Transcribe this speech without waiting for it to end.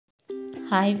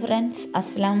Hi friends,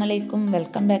 അസ്സലാമു അലൈക്കും.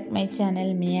 Welcome back my channel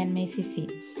me and my CC.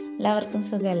 എല്ലാവർക്കും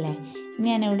സുഖമല്ലേ?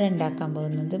 ഞാനിവിടെ ഉണ്ടാക്കാൻ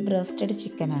പോകുന്നത് ബ്രോസ്റ്റഡ്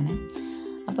ചിക്കനാണ്.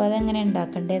 അപ്പോൾ അതെങ്ങനെ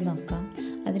ഉണ്ടാക്കണ്ടേന്ന് നോക്കാം.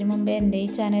 അതിനു മുമ്പേ എൻ്റെ ഈ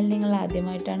ചാനൽ നിങ്ങൾ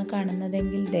ആദ്യമായിട്ടാണ്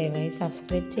കാണുന്നതെങ്കിൽ ദയവായി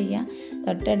സബ്സ്ക്രൈബ് ചെയ്യുക,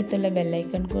 തൊട്ടടുത്തുള്ള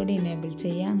ബെല്ലൈക്കൺ കൂടി ഇനേബിൾ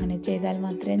ചെയ്യുക. അങ്ങനെ ചെയ്താൽ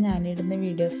മാത്രമേ ഞാനിടുന്ന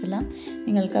വീഡിയോസെല്ലാം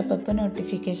നിങ്ങൾക്ക് അപ്പോൾ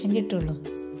നോട്ടിഫിക്കേഷൻ കിട്ടുള്ളൂ.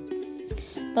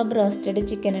 അപ്പോൾ ബ്രോസ്റ്റഡ്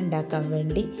ചിക്കൻ ഉണ്ടാക്കാൻ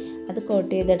വേണ്ടി അത് കോട്ട്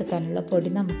ചെയ്തെടുക്കാനുള്ള പൊടി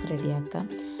നമുക്ക് റെഡിയാക്കാം.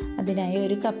 അതിനായി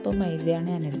ഒരു കപ്പ് മൈദയാണ്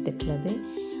ഞാൻ എടുത്തിട്ടുള്ളത്.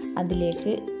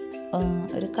 അതിലേക്ക്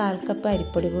ഒരു 1/4 കപ്പ്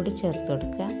അരിപ്പൊടി കൂടി ചേർത്ത്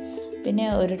കൊടുക്കുക. പിന്നെ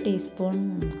 1 ടീസ്പൂൺ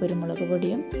കുരുമുളക്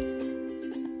പൊടിയും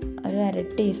ഒരു 1/2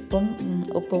 ടീസ്പൂൺ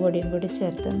ഉപ്പ് പൊടിയും കൂടി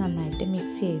ചേർത്ത് നന്നായിട്ട്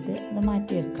മിക്സ് ചെയ്ത് അത്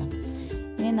മാറ്റി വെക്കാം.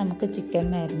 ഇനി നമുക്ക് ചിക്കൻ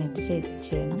മാരിനേറ്റ്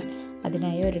ചെയ്യണം.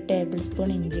 അതിനായി 1 ടേബിൾ സ്പൂൺ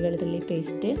ഇഞ്ചി വെളുത്തുള്ളി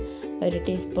പേസ്റ്റ്, 1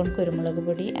 ടീസ്പൂൺ കുരുമുളക്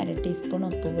പൊടി, 1/2 ടീസ്പൂൺ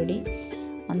ഉപ്പ് പൊടി,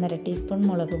 1/2 ടീസ്പൂൺ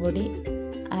മുളക് പൊടി,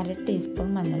 1/2 ടീസ്പൂൺ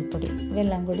മഞ്ഞൾപ്പൊടി,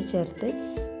 ഇവയെല്ലാം കൂടി ചേർത്ത്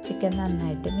ചിക്കൻ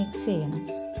നന്നായിട്ട് മിക്സ് ചെയ്യണം.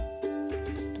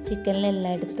 ചിക്കനിൽ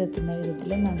എല്ലായിടത്തും എത്തുന്ന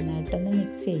വിധത്തിൽ നന്നായിട്ടൊന്ന്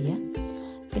മിക്സ് ചെയ്യുക.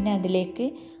 പിന്നെ അതിലേക്ക്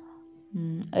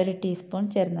 1 ടീസ്പൂൺ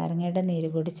ചെറുനാരങ്ങയുടെ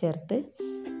നീര് കൂടി ചേർത്ത്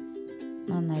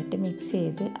നന്നായിട്ട് മിക്സ്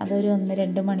ചെയ്ത് അതൊരു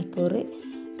 1-2 മണിക്കൂർ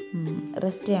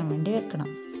റെസ്റ്റ് ചെയ്യാൻ വേണ്ടി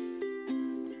വെക്കണം.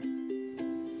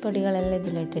 പൊടികളെല്ലാം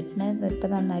ഇതിലിട്ടിട്ടുണ്ട്. ഇപ്പോൾ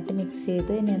നന്നായിട്ട് മിക്സ്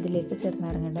ചെയ്ത് ഇനി അതിലേക്ക്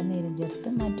ചെറുനാരങ്ങയുടെ നീരും ചേർത്ത്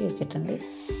മാറ്റി വെച്ചിട്ടുണ്ട്.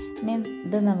 ഇനി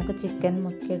ഇത് നമുക്ക് ചിക്കൻ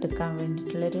മുക്കിയെടുക്കാൻ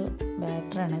വേണ്ടിയിട്ടുള്ളൊരു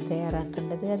ബാറ്ററാണ്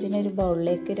തയ്യാറാക്കേണ്ടത്. അതിനൊരു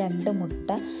ബൗളിലേക്ക് 2 മുട്ട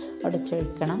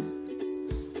ഉടച്ചൊഴിക്കണം.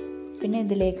 പിന്നെ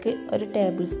ഇതിലേക്ക് 1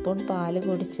 ടേബിൾ സ്പൂൺ പാല്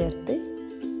കൂടി ചേർത്ത്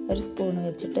 1 സ്പൂൺ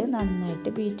വെച്ചിട്ട് നന്നായിട്ട്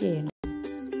ബീറ്റ് ചെയ്യണം.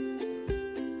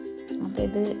 അപ്പോൾ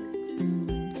ഇത്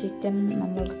ചിക്കൻ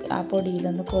നമ്മൾ ആ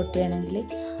പൊടിയിലൊന്ന് കോട്ട് ചെയ്യണമെങ്കിൽ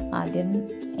ആദ്യം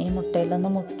ഈ മുട്ടയിലൊന്ന്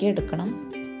മുക്കിയെടുക്കണം.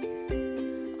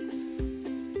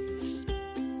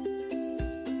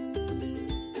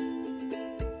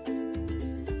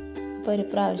 അപ്പോൾ ഒരു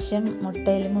പ്രാവശ്യം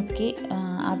മുട്ടയിൽ മുക്കി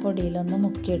ആ പൊടിയിലൊന്ന്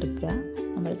മുക്കിയെടുക്കുക,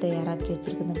 നമ്മൾ തയ്യാറാക്കി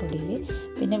വെച്ചിരിക്കുന്ന പൊടിയിൽ.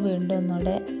 പിന്നെ വീണ്ടും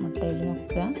ഒന്നുകൂടെ മുട്ടയിൽ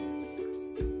മുക്കുക.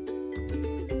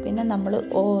 പിന്നെ നമ്മൾ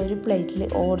ഒരു പ്ലേറ്റിൽ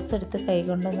ഓട്സ് എടുത്ത്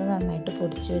കൈകൊണ്ടൊന്ന് നന്നായിട്ട്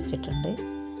പൊടിച്ച് വെച്ചിട്ടുണ്ട്.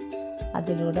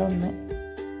 അതിലൂടെ ഒന്ന്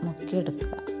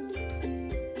മുക്കിയെടുക്കുക.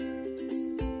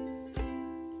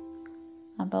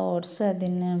 അപ്പോൾ ഓട്സ്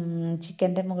അതിന്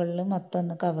ചിക്കൻ്റെ മുകളിൽ മൊത്തം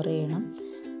ഒന്ന് കവർ ചെയ്യണം.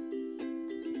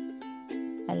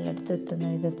 എല്ലായിടത്തും എത്തുന്ന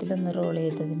വിധത്തിലൊന്ന് റോൾ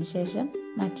ചെയ്തതിന് ശേഷം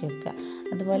മാറ്റി വെക്കുക.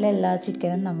 അതുപോലെ എല്ലാ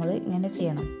ചിക്കനും നമ്മൾ ഇങ്ങനെ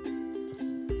ചെയ്യണം.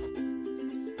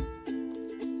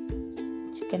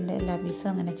 ചിക്കൻ്റെ എല്ലാ പീസും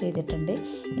അങ്ങനെ ചെയ്തിട്ടുണ്ട്.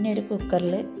 ഇനി ഒരു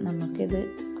കുക്കറിൽ നമുക്കിത്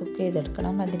കുക്ക്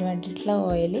ചെയ്തെടുക്കണം. അതിന് വേണ്ടിയിട്ടുള്ള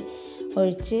ഓയിൽ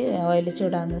ഒഴിച്ച് ഓയിൽ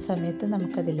ചൂടാകുന്ന സമയത്ത്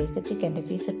നമുക്കതിലേക്ക് ചിക്കൻ്റെ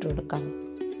പീസ് ഇട്ട് കൊടുക്കാം.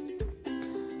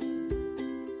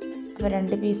 അപ്പോൾ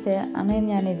 2 പീസ് ആണ്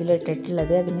ഞാൻ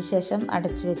ഇതിലിട്ടിട്ടുള്ളത്. അതിനുശേഷം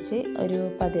അടച്ച് വെച്ച് ഒരു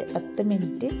 10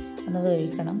 മിനിറ്റ് ഒന്ന്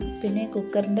വേവിക്കണം. പിന്നെ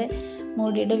കുക്കറിൻ്റെ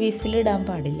മൂടിയുടെ വിസിലിടാൻ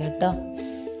പാടില്ല കേട്ടോ.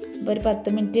 അപ്പോൾ ഒരു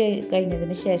 10 മിനിറ്റ്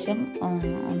കഴിഞ്ഞതിന് ശേഷം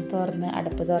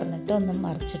അടപ്പ് തുറന്നിട്ട് ഒന്ന്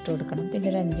മറിച്ചിട്ട് കൊടുക്കണം. പിന്നെ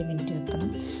ഒരു 5 മിനിറ്റ് വെക്കണം.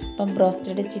 അപ്പം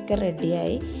ബ്രോസ്റ്റഡ് ചിക്കൻ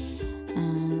റെഡിയായി.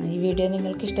 ഈ വീഡിയോ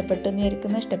നിങ്ങൾക്ക് ഇഷ്ടപ്പെട്ടു എന്ന്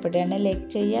വിചാരിക്കുന്നു. ഇഷ്ടപ്പെടുകയാണെങ്കിൽ ലൈക്ക്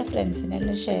ചെയ്യുക,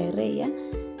 ഫ്രണ്ട്സിനെല്ലാം ഷെയർ ചെയ്യുക.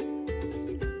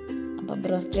 അപ്പോൾ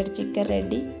broasted chicken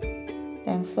ready.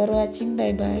 Thanks for watching.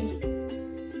 Bye bye.